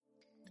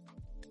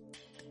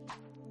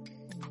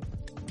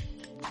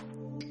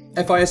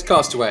FIS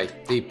Castaway,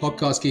 the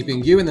podcast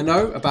keeping you in the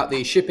know about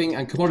the shipping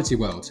and commodity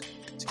world.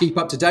 To keep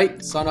up to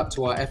date, sign up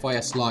to our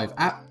FIS Live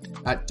app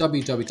at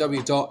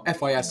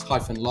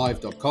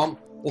www.fis-live.com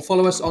or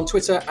follow us on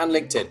Twitter and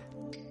LinkedIn.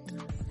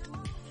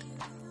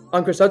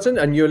 I'm Chris Hudson,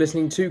 and you're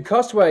listening to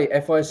Castaway,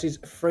 FIS's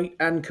freight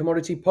and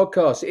commodity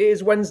podcast. It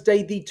is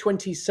Wednesday, the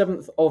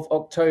 27th of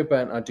October,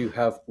 and I do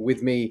have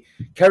with me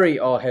Kerry,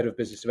 our head of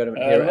business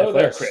development here at FIS. Hello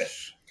there,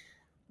 Chris.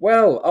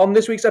 Well, on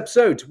this week's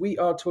episode, we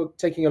are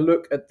taking a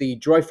look at the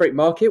dry freight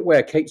market,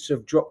 where capes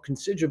have dropped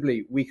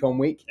considerably week on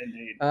week.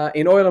 Indeed.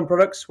 In oil and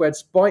products, where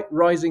despite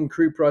rising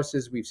crude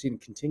prices, we've seen a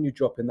continued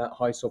drop in that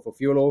high sulfur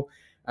fuel oil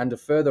and a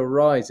further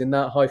rise in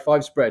that high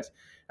 5 spread.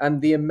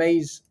 And the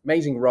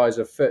amazing rise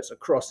of FERTs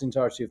across the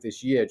entirety of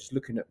this year, just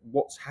looking at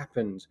what's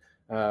happened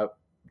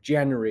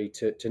January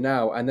to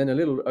now, and then a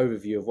little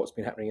overview of what's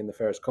been happening in the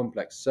ferrous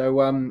complex.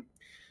 So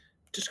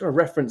just going to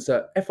reference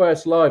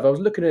FIS Live. I was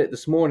looking at it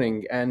this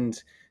morning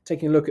and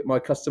taking a look at my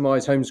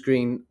customized home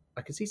screen.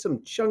 I can see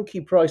some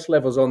chunky price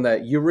levels on there.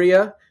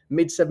 Urea,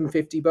 mid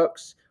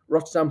 $750.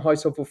 Rotterdam high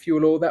sulfur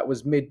fuel oil, that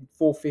was mid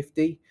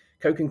 $450.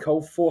 Coke and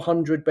coal,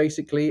 $400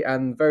 basically,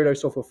 and very low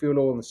sulfur fuel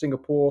oil in the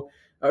Singapore,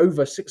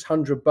 over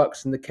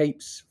 $600, and the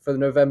capes for the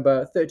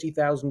November,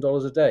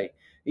 $30,000 a day.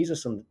 These are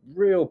some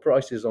real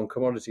prices on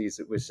commodities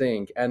that we're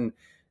seeing. And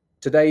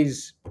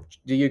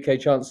the UK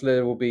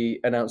Chancellor will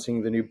be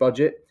announcing the new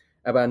budget,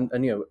 and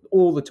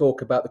all the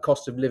talk about the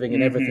cost of living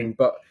and everything,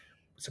 but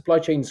supply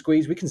chain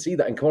squeeze, we can see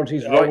that in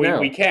commodities now.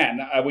 We can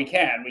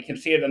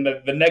see it in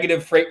the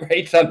negative freight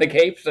rates on the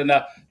capes and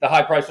the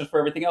high prices for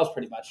everything else,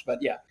 pretty much. But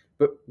yeah.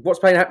 But what's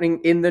been happening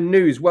in the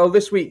news? Well,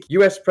 this week,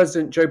 US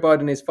President Joe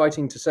Biden is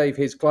fighting to save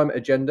his climate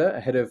agenda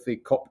ahead of the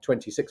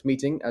COP26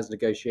 meeting as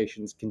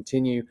negotiations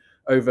continue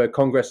over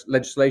Congress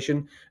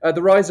legislation.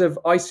 The rise of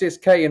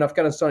ISIS-K in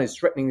Afghanistan is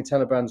threatening the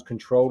Taliban's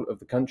control of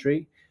the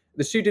country.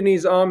 The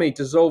Sudanese army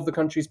dissolved the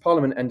country's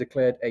parliament and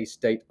declared a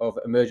state of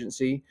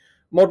emergency.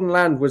 Modern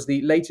Land was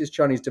the latest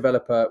Chinese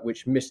developer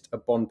which missed a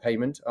bond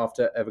payment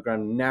after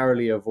Evergrande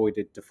narrowly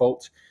avoided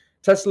default.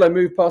 Tesla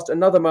moved past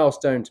another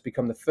milestone to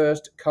become the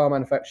first car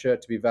manufacturer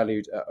to be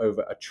valued at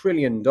over $1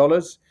 trillion.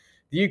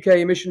 The UK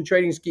emission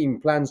trading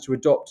scheme plans to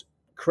adopt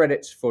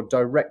credits for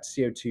direct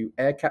CO2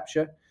 air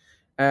capture.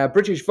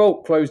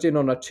 Britishvolt closed in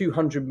on a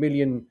 £200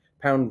 million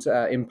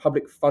in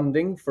public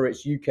funding for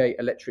its UK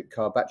electric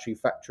car battery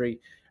factory.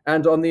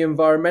 And on the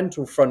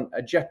environmental front,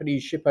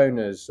 Japanese ship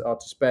owners are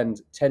to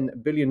spend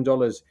 $10 billion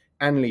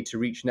annually to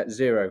reach net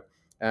zero,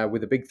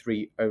 with the big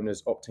three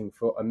owners opting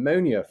for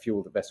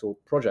ammonia-fueled vessel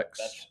projects.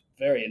 That's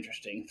very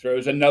interesting.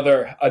 Throws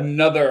another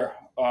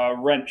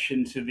wrench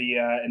into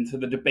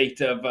the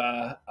debate of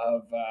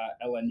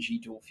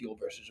LNG dual fuel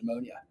versus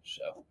ammonia.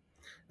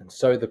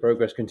 So the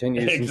progress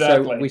continues. Exactly.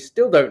 And so we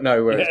still don't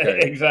know where it's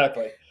going.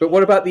 Exactly. But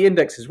what about the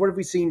indexes? What have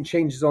we seen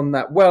changes on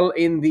that? Well,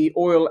 in the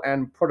oil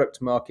and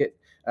product market,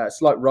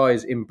 slight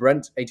rise in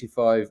Brent,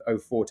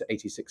 85.04 to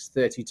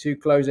 86.32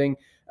 closing.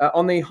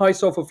 On the high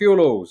sulfur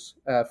fuel oils,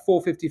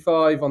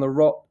 455 on the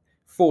ROT,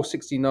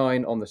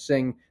 469 on the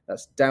SING.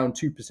 That's down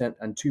 2%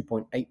 and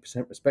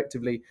 2.8%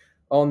 respectively.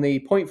 On the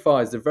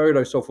 0.5s, the very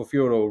low sulfur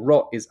fuel oil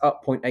ROT is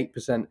up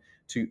 0.8%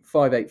 to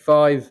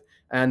 585.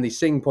 And the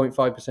SING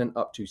 0.5%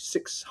 up to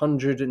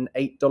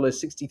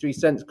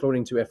 $608.63,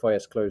 according to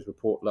FIS closed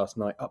report last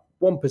night, up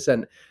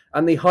 1%.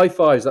 And the high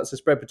fives, that's the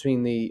spread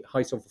between the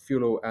high sulfur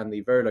fuel oil and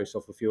the very low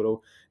sulfur fuel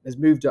oil, has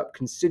moved up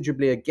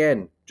considerably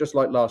again, just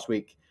like last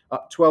week,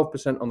 up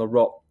 12% on the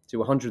ROT to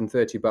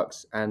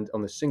 $130, and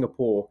on the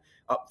Singapore,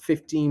 up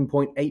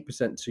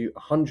 15.8% to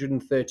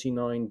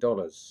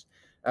 $139.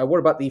 What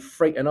about the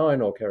freight and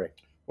iron ore, Kerry?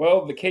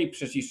 Well, the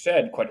capes, as you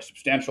said, quite a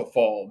substantial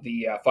fall.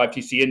 The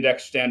 5TC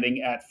index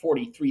standing at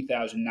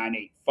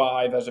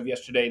 43,985 as of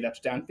yesterday. That's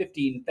down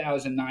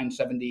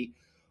 15,970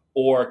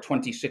 or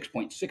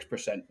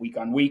 26.6% week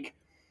on week.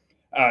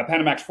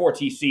 Panamax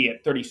 4TC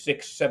at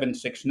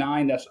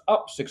 36,769. That's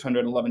up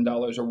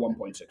 $611 or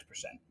 1.6%.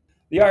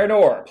 The iron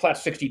ore,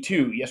 Platts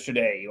 62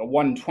 yesterday, a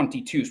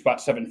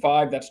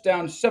 122.75. That's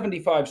down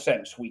 75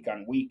 cents week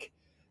on week.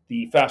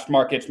 The fast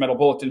markets metal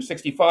bulletin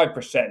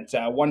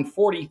 65%,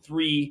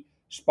 143.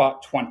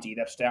 Spot 20,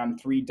 that's down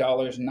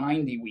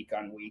 $3.90 week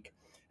on week.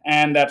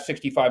 And that's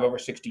 65 over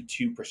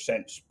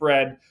 62%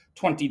 spread,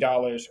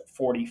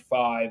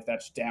 $20.45,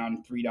 that's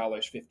down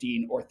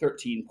 $3.15 or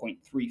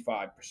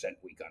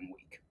 13.35% week on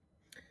week.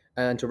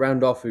 And to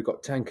round off, we've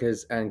got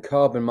tankers and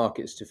carbon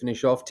markets to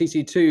finish off.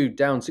 TC2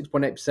 down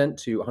 6.8%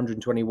 to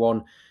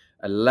 121.11.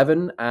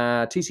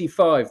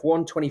 TC5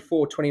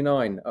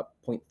 124.29, up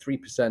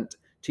 0.3%.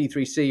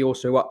 T3C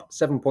also up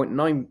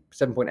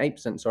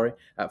 7.8%,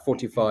 at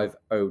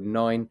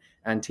 45.09,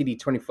 and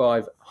TD25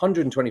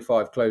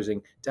 125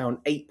 closing down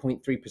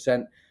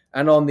 8.3%.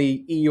 And on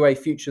the EUA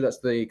future, that's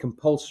the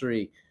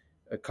compulsory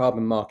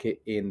carbon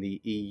market in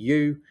the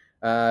EU,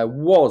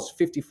 was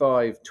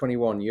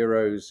 55.21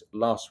 euros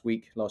last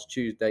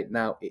Tuesday.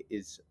 Now it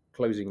is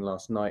closing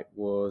last night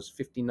was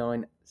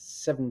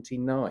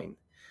 59.79.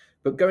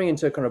 But going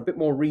into kind of a bit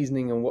more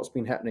reasoning on what's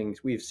been happening,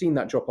 we've seen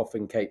that drop off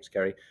in Capes,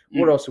 Kerry.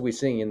 What else are we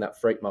seeing in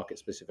that freight market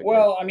specifically?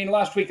 Well, I mean,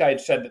 last week I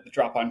had said that the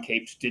drop on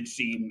Capes did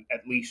seem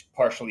at least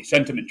partially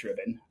sentiment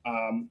driven,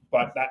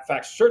 but that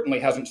fact certainly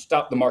hasn't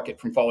stopped the market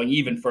from falling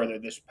even further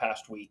this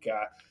past week.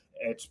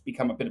 It's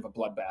become a bit of a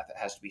bloodbath, it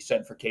has to be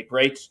said, for Cape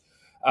rates.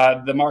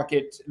 This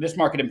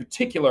market in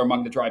particular,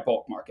 among the dry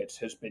bulk markets,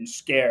 has been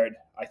scared,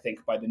 I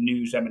think, by the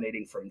news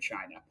emanating from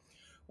China.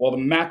 While the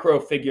macro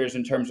figures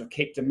in terms of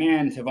Cape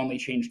demand have only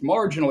changed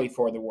marginally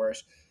for the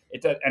worse,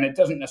 it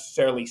doesn't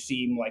necessarily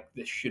seem like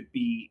this should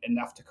be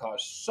enough to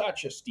cause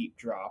such a steep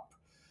drop.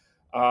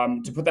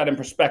 To put that in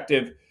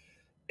perspective,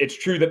 it's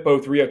true that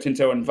both Rio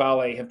Tinto and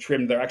Vale have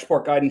trimmed their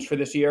export guidance for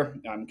this year,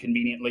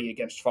 conveniently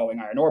against falling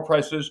iron ore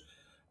prices.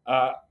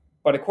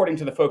 But according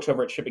to the folks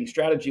over at Shipping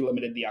Strategy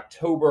Limited, the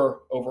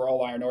October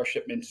overall iron ore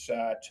shipments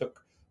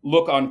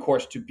look on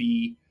course to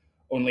be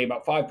only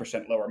about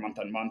 5% lower month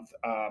on month.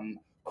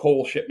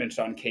 Coal shipments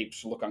on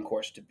Capes look on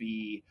course to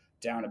be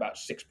down about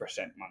 6%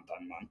 month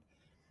on month.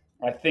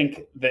 I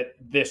think that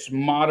this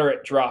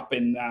moderate drop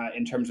in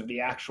terms of the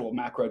actual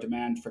macro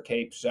demand for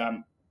Capes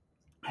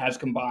has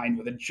combined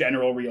with a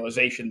general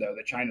realization, though,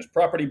 that China's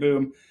property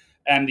boom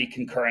and the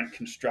concurrent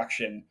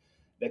construction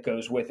that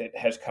goes with it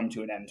has come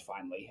to an end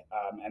finally,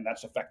 and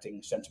that's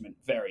affecting sentiment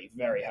very,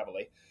 very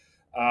heavily.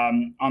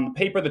 On the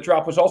paper, the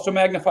drop was also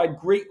magnified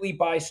greatly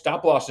by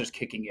stop losses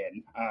kicking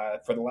in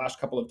for the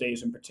last couple of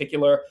days in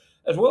particular,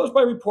 as well as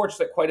by reports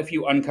that quite a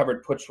few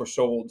uncovered puts were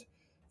sold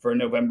for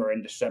November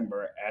and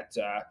December at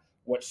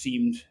what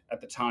seemed at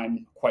the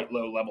time quite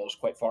low levels,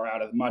 quite far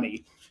out of the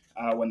money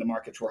when the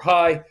markets were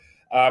high.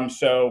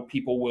 So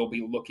people will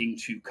be looking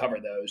to cover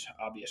those,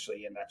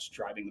 obviously, and that's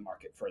driving the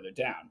market further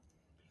down.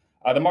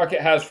 The market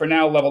has for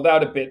now leveled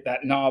out a bit.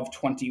 That NOV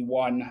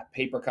 21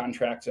 paper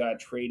contract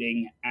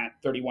trading at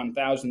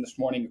 31,000 this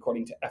morning,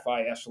 according to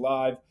FIS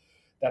Live.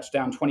 That's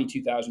down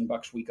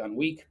 $22,000 week on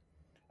week.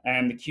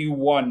 And the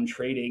Q1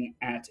 trading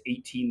at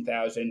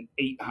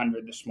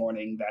 18,800 this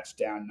morning. That's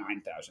down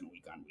 9,000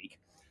 week on week.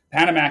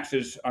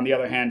 Panamaxes, on the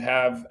other hand,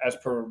 have, as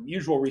per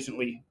usual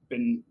recently,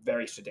 been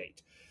very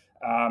sedate.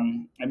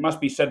 It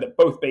must be said that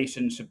both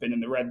basins have been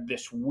in the red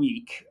this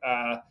week,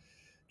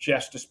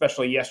 just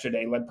especially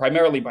yesterday, led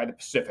primarily by the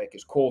Pacific,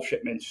 as coal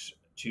shipments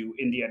to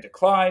India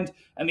declined,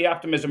 and the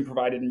optimism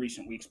provided in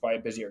recent weeks by a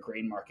busier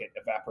grain market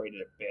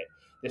evaporated a bit.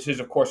 This is,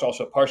 of course,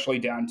 also partially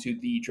down to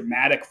the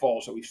dramatic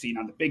falls that we've seen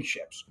on the big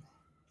ships.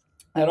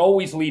 That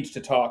always leads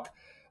to talk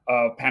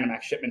of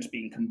Panamax shipments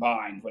being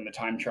combined when the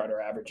time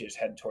charter averages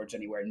head towards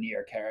anywhere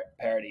near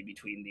parity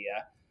between the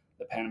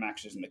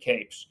Panamaxes and the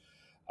Capes.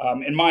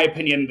 In my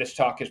opinion, this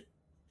talk is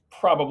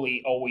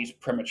probably always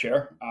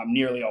premature,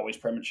 nearly always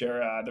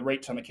premature. The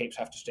rates on the Capes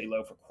have to stay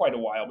low for quite a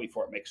while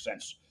before it makes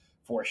sense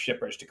for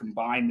shippers to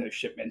combine those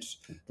shipments.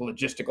 The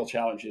logistical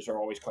challenges are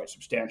always quite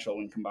substantial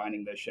in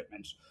combining those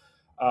shipments.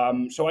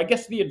 So I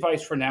guess the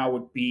advice for now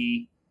would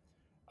be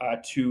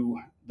to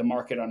the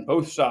market on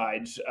both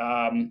sides,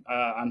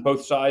 on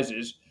both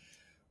sizes,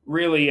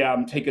 really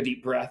take a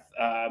deep breath.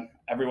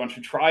 Everyone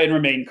should try and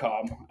remain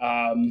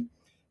calm.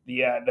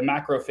 The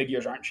macro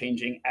figures aren't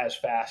changing as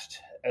fast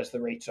as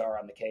the rates are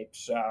on the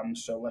Capes.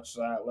 So let's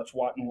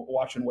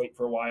watch and wait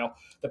for a while.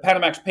 The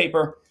Panamax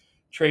paper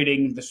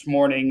trading this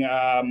morning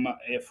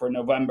for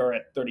November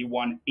at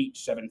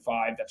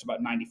 31,875. That's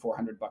about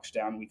 $9,400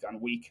 down week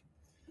on week.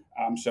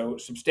 So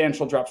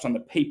substantial drops on the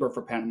paper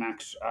for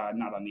Panamax,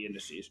 not on the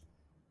indices.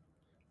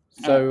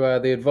 So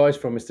the advice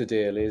from Mr.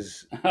 Deal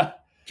is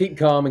keep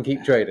calm and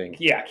keep trading.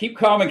 Yeah, keep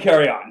calm and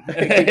carry on. Keep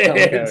calm and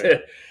carry on.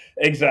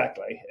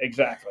 Exactly.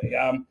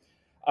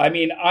 I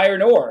mean,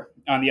 iron ore,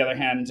 on the other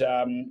hand,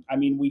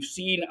 we've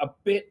seen a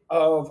bit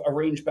of a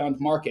range-bound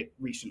market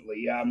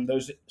recently.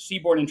 Those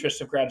seaborne interests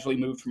have gradually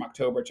moved from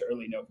October to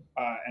early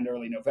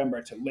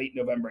November to late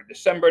November and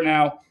December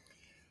now.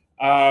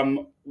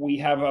 We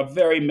have a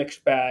very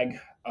mixed bag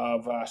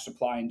of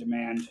supply and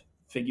demand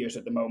figures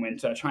at the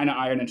moment. China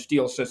Iron and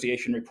Steel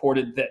Association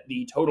reported that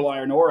the total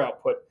iron ore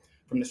output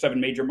from the 7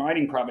 major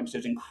mining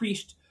provinces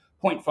increased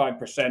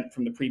 0.5%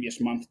 from the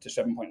previous month to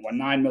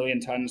 7.19 million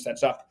tons.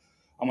 That's up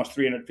almost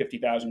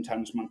 350,000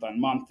 tons month on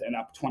month and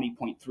up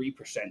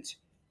 20.3%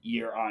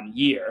 year on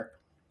year.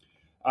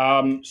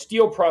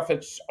 Steel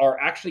profits are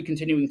actually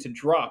continuing to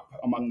drop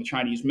among the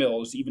Chinese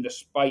mills, even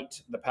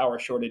despite the power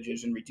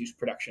shortages and reduced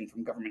production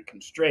from government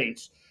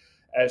constraints,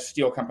 as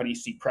steel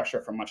companies see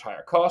pressure from much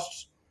higher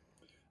costs.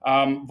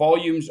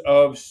 Volumes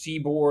of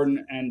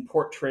seaborne and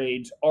port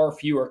trades are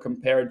fewer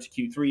compared to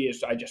Q3,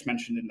 as I just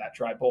mentioned in that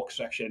dry bulk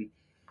section.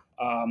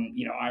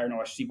 Iron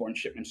ore seaborne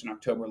shipments in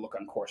October look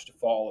on course to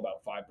fall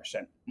about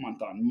 5%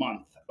 month on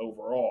month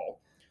overall.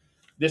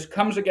 This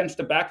comes against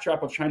a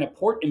backdrop of China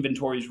port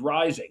inventories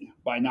rising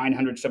by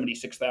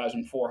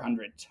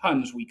 976,400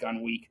 tons week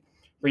on week,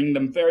 bringing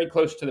them very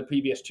close to the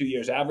previous 2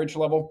 years average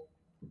level.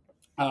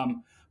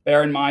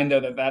 Bear in mind, though,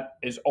 that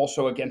is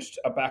also against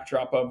a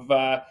backdrop of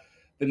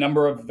the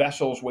number of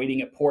vessels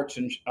waiting at ports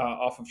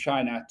off of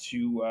China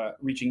to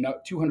reaching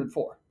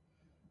 204.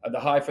 The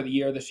high for the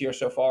year this year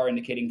so far,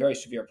 indicating very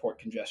severe port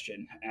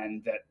congestion,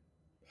 and that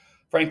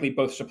frankly,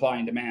 both supply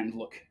and demand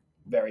look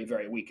very,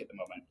 very weak at the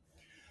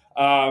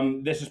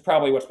moment. This is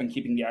probably what's been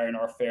keeping the iron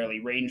ore fairly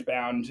range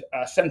bound.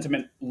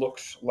 Sentiment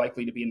looks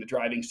likely to be in the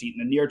driving seat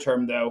in the near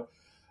term, though.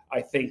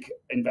 I think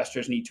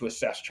investors need to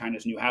assess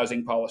China's new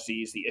housing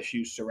policies, the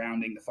issues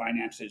surrounding the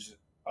finances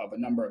of a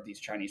number of these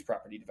Chinese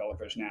property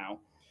developers now,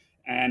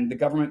 and the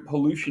government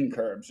pollution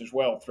curbs as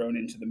well thrown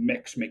into the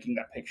mix, making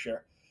that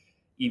picture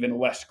even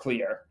less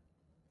clear.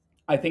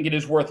 I think it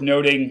is worth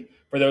noting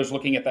for those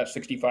looking at that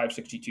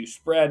 65-62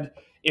 spread,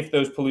 if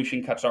those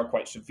pollution cuts are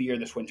quite severe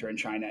this winter in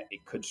China,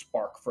 it could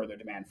spark further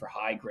demand for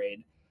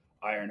high-grade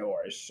iron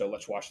ores. So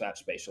let's watch that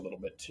space a little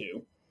bit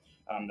too.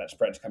 That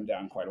spread's come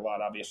down quite a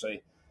lot,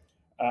 obviously.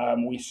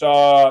 We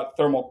saw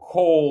thermal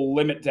coal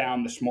limit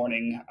down this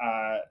morning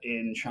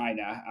in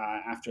China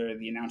after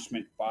the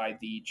announcement by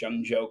the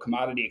Zhengzhou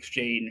Commodity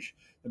Exchange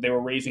that they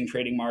were raising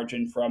trading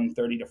margin from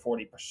 30 to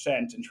 40%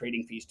 and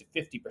trading fees to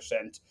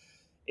 50%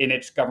 in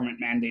its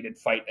government-mandated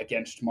fight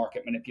against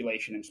market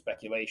manipulation and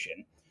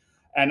speculation.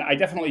 And I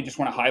definitely just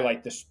want to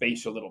highlight this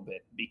space a little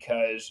bit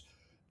because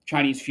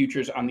Chinese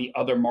futures on the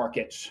other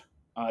markets,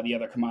 the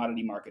other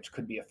commodity markets,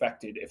 could be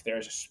affected if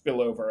there's a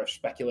spillover of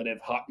speculative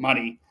hot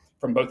money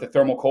from both the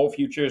thermal coal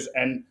futures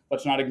and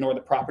let's not ignore the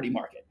property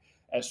market.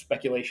 As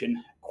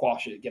speculation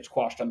gets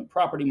quashed on the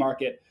property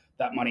market,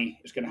 that money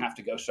is going to have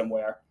to go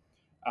somewhere.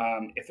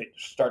 If it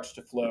starts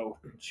to flow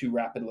too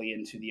rapidly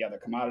into the other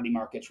commodity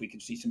markets, we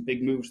could see some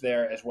big moves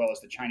there, as well as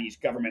the Chinese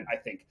government, I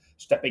think,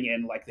 stepping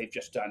in like they've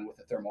just done with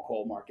the thermal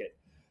coal market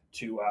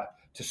to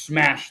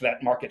smash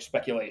that market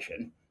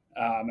speculation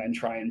and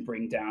try and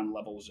bring down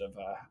levels of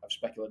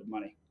speculative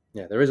money.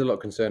 Yeah, there is a lot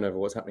of concern over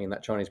what's happening in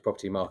that Chinese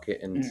property market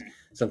and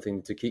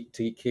something to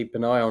keep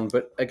an eye on.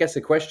 But I guess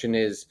the question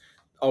is,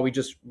 are we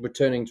just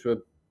returning to a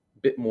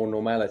bit more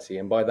normality?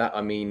 And by that,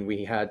 I mean,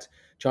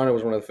 China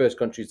was one of the first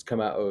countries to come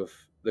out of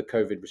the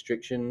COVID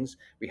restrictions.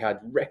 We had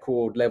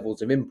record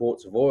levels of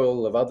imports of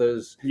oil, of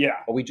others. Yeah.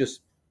 Are we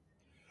just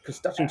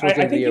starting to? I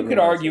think you could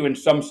argue in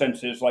some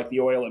senses, like the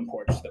oil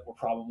imports, that we're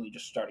probably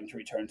just starting to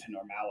return to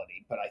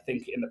normality. But I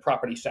think in the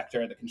property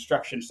sector, the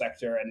construction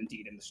sector, and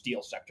indeed in the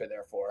steel sector,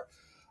 therefore,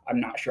 I'm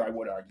not sure I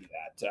would argue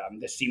that.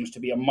 This seems to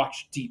be a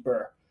much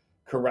deeper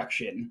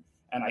correction.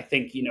 And I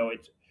think,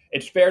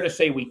 it's fair to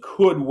say we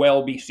could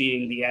well be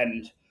seeing the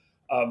end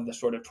of the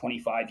sort of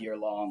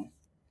 25-year-long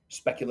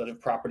speculative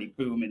property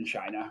boom in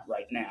China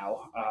right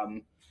now.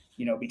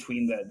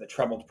 Between the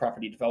troubled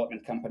property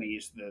development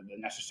companies, the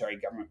necessary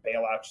government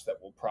bailouts that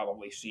we'll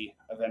probably see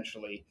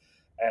eventually,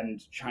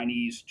 and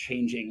Chinese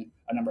changing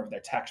a number of their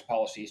tax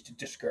policies to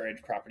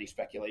discourage property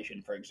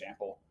speculation, for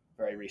example,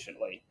 very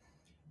recently.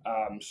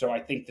 So I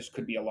think this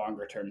could be a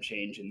longer-term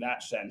change in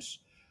that sense.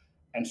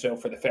 And so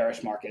for the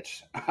ferrous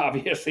markets,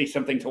 obviously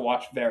something to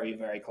watch very,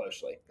 very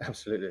closely.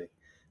 Absolutely.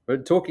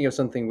 But talking of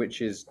something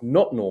which is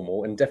not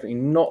normal and definitely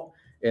not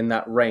in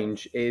that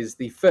range is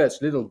the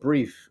first little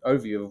brief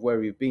overview of where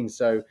we've been.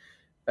 So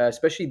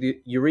especially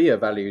the urea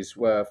values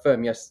were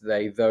firm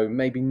yesterday, though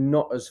maybe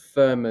not as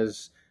firm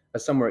as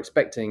some were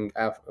expecting.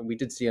 We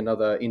did see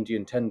another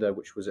Indian tender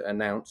which was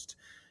announced,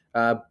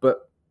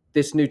 but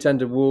this new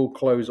tender will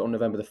close on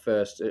November the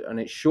 1st, and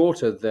it's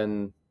shorter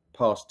than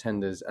past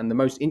tenders. And the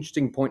most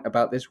interesting point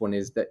about this one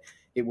is that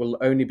it will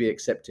only be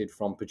accepted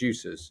from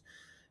producers.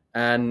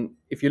 And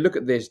if you look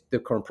at this, the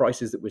current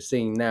prices that we're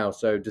seeing now,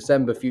 so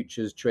December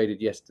futures traded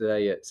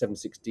yesterday at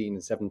 716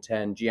 and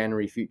 710,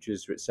 January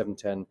futures are at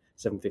 710,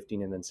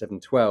 715, and then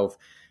 712.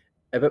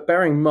 But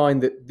bearing in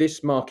mind that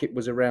this market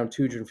was around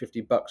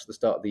 $250 at the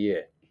start of the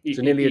year.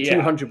 So nearly a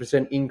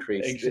 200%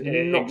 increase.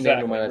 Exactly.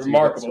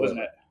 Remarkable, isn't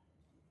it?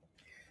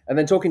 And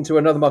then talking to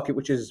another market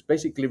which has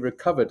basically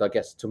recovered, I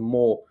guess, to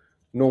more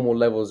normal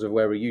levels of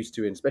where we're used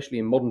to, and especially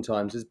in modern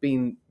times, has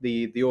been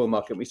the oil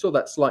market. We saw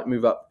that slight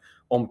move up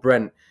on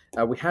Brent.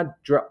 We had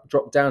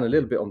dropped down a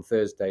little bit on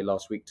Thursday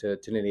last week to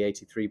nearly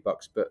 $83,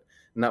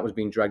 and that was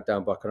being dragged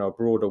down by kind of a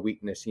broader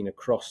weakness seen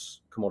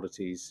across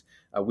commodities.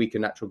 Weaker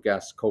natural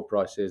gas, coal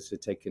prices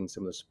had taken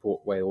some of the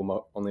support away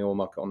on the oil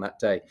market on that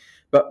day.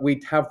 But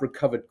we have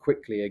recovered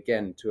quickly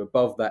again to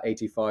above that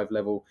 85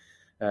 level.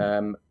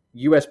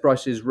 US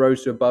prices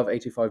rose to above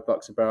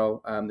 $85 a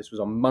barrel. This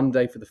was on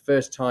Monday for the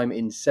first time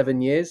in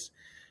 7 years.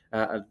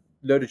 A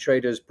load of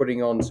traders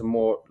putting on some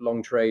more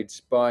long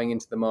trades, buying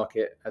into the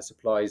market as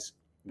supplies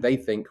they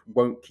think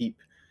won't keep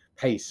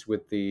pace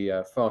with the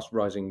fast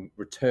rising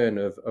return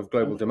of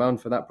global demand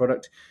for that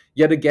product.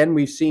 Yet again,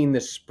 we've seen the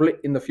split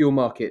in the fuel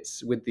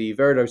markets, with the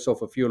very low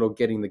sulfur fuel oil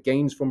getting the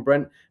gains from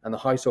Brent, and the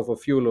high sulfur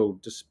fuel oil,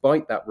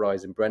 despite that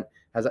rise in Brent,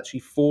 has actually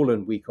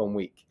fallen week on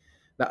week.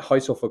 That high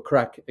sulfur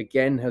crack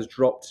again has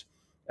dropped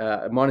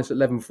minus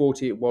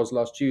 1140 it was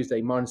last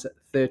Tuesday, minus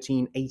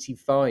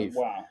 1385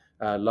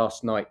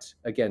 last night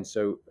again.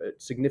 So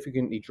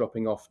significantly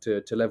dropping off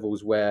to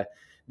levels where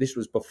this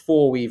was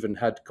before we even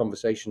had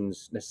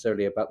conversations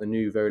necessarily about the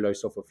new very low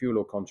sulfur fuel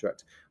oil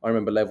contract. I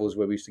remember levels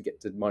where we used to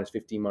get to minus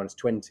 15, minus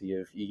 20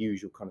 of your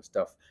usual kind of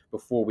stuff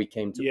before we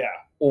came to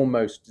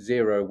almost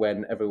zero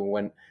when everyone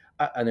went,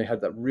 and they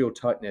had that real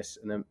tightness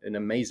and an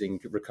amazing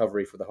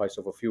recovery for the high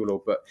sulfur fuel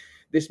oil. But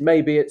this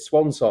may be its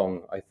swan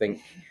song, I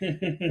think,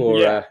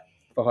 for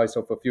high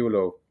sulfur fuel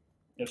oil.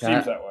 It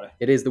seems that way.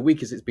 It is the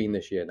weakest it's been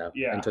this year now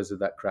in terms of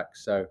that crack.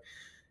 So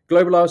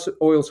global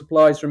oil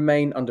supplies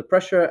remain under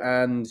pressure,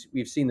 and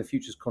we've seen the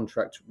futures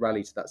contract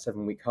rally to that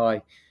 7-week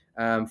high.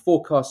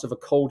 Forecasts of a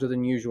colder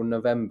than usual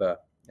November.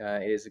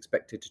 It is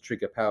expected to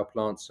trigger power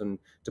plants and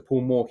to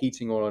pull more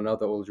heating oil and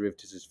other oil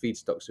derivatives as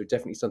feedstock. So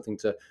definitely something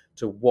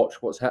to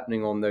watch what's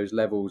happening on those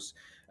levels.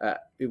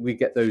 We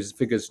get those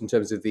figures in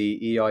terms of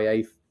the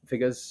EIA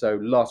figures. So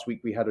last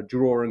week we had a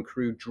draw on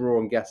crude, draw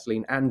on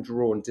gasoline, and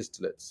draw on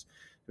distillates,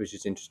 which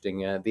is interesting.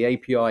 The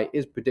API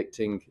is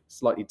predicting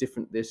slightly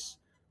different this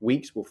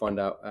week. We'll find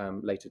out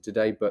later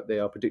today, but they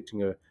are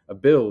predicting a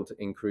build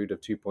in crude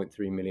of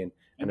 2.3 million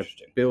and a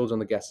build on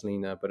the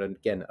gasoline, but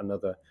again,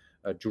 another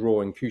draw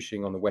in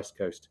Cushing on the West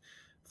Coast.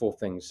 4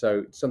 things.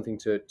 So something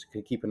to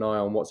keep an eye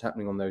on what's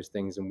happening on those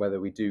things and whether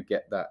we do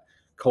get that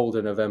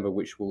colder November,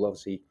 which will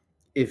obviously,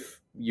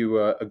 if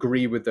you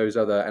agree with those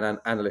other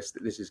analysts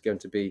that this is going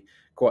to be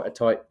quite a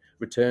tight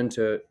return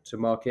to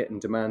market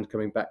and demand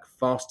coming back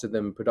faster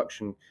than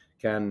production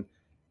can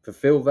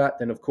fulfill that,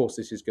 then of course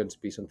this is going to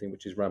be something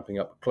which is ramping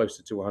up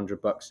closer to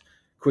 $100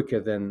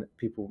 quicker than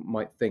people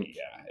might think.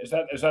 Yeah, is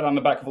that on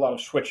the back of a lot of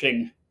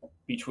switching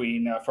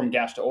between from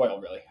gas to oil,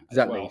 really?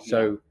 Exactly. Well,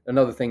 so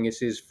another thing,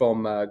 this is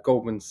from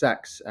Goldman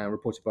Sachs,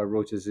 reported by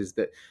Reuters, is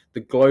that the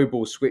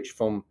global switch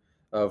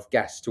of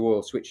gas to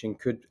oil switching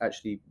could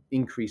actually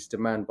increase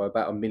demand by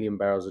about 1 million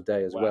barrels a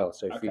day as well.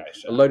 So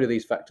a load of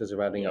these factors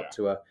are adding up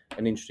to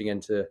an interesting an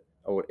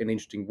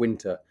interesting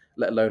winter,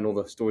 let alone all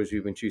the stories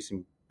we've been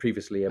choosing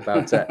previously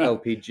about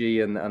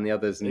LPG and the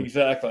others. And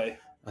exactly.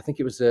 I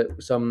think it was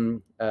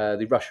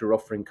the Russia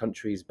offering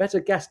countries better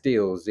gas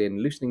deals in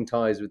loosening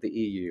ties with the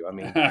EU. I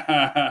mean,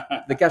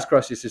 the gas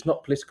crisis is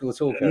not political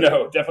at all.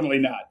 No, definitely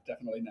not.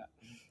 Definitely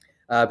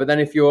not. But then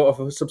if you're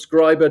a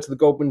subscriber to the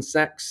Goldman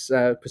Sachs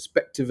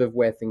perspective of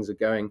where things are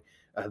going,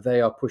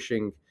 they are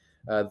pushing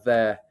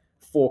their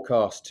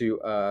forecast to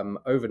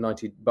over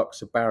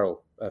 $90 a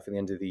barrel for the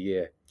end of the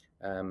year.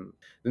 The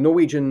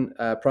Norwegian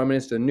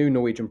new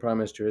Norwegian Prime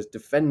Minister has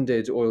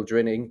defended oil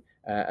drilling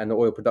and the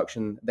oil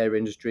production, their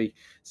industry,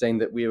 saying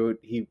that we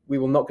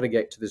will not going to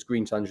get to this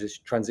green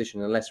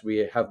transition unless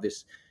we have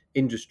this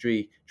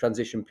industry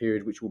transition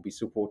period, which will be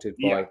supported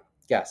by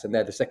gas. And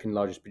they're the second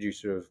largest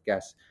producer of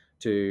gas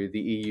to the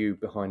EU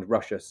behind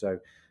Russia. So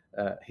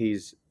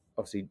he's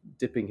obviously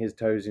dipping his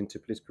toes into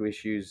political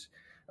issues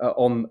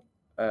on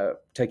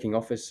taking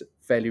office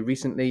fairly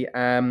recently.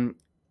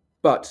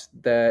 But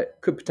there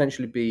could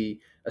potentially be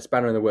a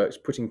spanner in the works,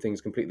 putting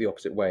things completely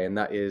opposite way. And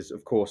that is,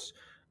 of course,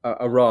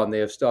 Iran. They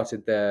have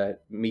started their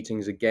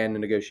meetings again and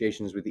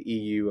negotiations with the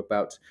EU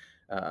about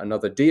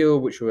another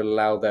deal, which will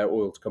allow their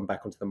oil to come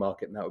back onto the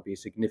market. And that would be a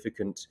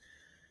significant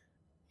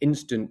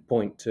instant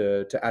point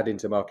to add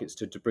into markets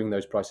to bring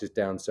those prices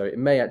down. So it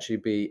may actually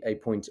be a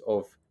point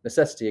of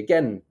necessity.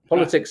 Again,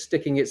 politics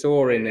sticking its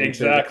oar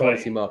into the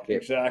commodity market.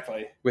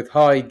 Exactly. With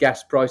high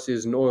gas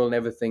prices and oil and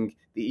everything,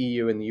 the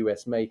EU and the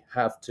US may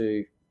have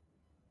to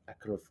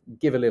kind of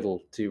give a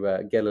little to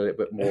get a little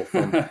bit more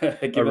from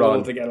give Iran. A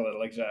little to get a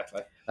little,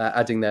 exactly.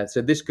 Adding there.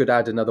 So this could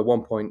add another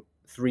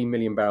 1.3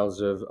 million barrels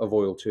of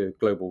oil to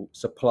global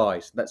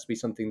supplies. So that's be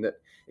something that,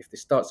 if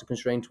this starts to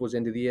constrain towards the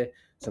end of the year,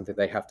 something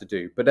they have to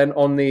do. But then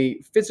on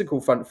the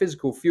physical front,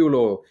 physical fuel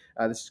oil,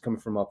 this is coming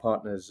from our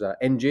partners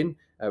Engine,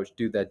 which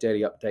do their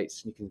daily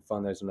updates. And you can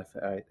find those on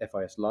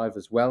FIS Live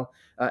as well.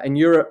 In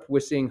Europe, we're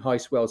seeing high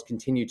swells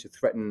continue to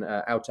threaten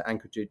outer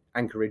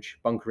anchorage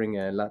bunkering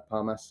La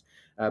Palmas,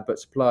 but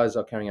suppliers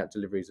are carrying out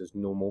deliveries as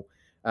normal.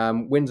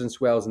 Winds and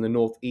swells in the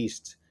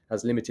northeast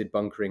has limited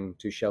bunkering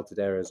to sheltered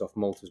areas off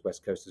Malta's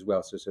west coast as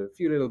well. So a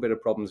few little bit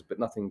of problems, but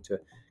nothing to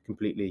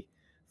completely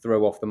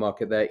throw off the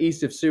market there.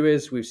 East of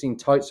Suez, we've seen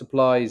tight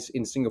supplies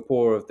in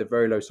Singapore of the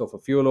very low sulfur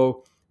fuel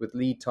oil, with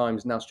lead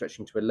times now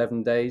stretching to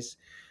 11 days.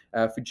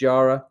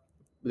 Fujairah,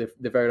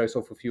 the very low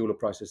sulfur fuel oil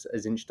prices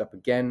has inched up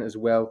again as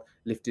well,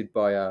 lifted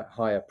by a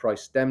higher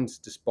price stems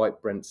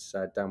despite Brent's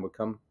downward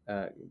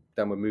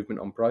movement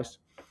on price.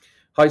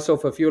 High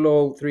sulfur fuel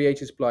oil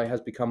 380 supply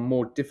has become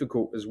more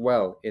difficult as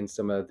well in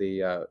some of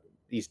the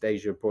East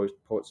Asia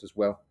ports as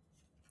well.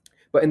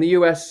 But in the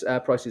US,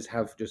 prices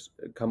have just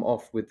come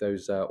off with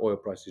those oil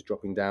prices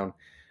dropping down.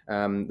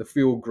 The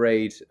fuel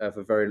grade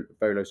for very,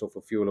 very low sulfur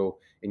fuel oil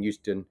in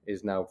Houston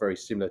is now very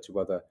similar to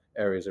other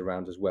areas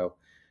around as well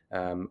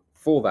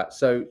for that.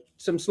 So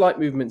some slight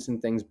movements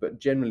and things, but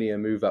generally a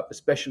move up,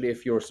 especially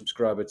if you're a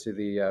subscriber to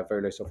the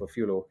very low sulfur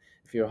fuel oil.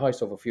 If you're a high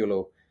sulfur fuel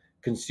oil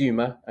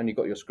consumer and you've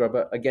got your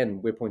scrubber,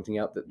 again, we're pointing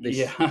out that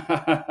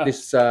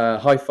this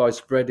hi-fi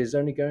spread is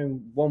only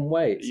going one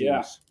way, it seems.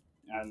 Yeah.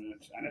 And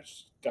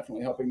it's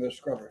definitely helping those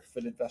scrubber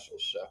fitted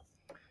vessels. So,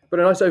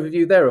 but a nice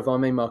overview there of our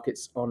main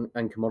markets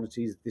and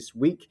commodities this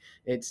week.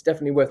 It's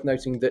definitely worth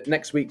noting that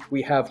next week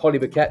we have Holly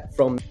Burkett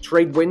from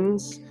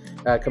TradeWinds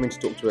coming to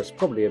talk to us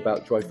probably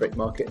about dry freight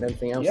market and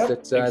everything else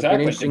that has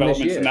been interesting this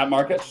year. In that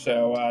market.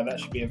 So that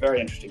should be a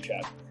very interesting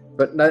chat.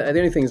 But the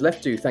only thing is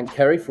left to thank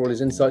Kerry for all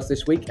his insights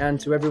this week, and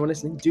to everyone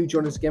listening, do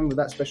join us again with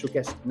that special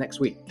guest next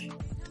week.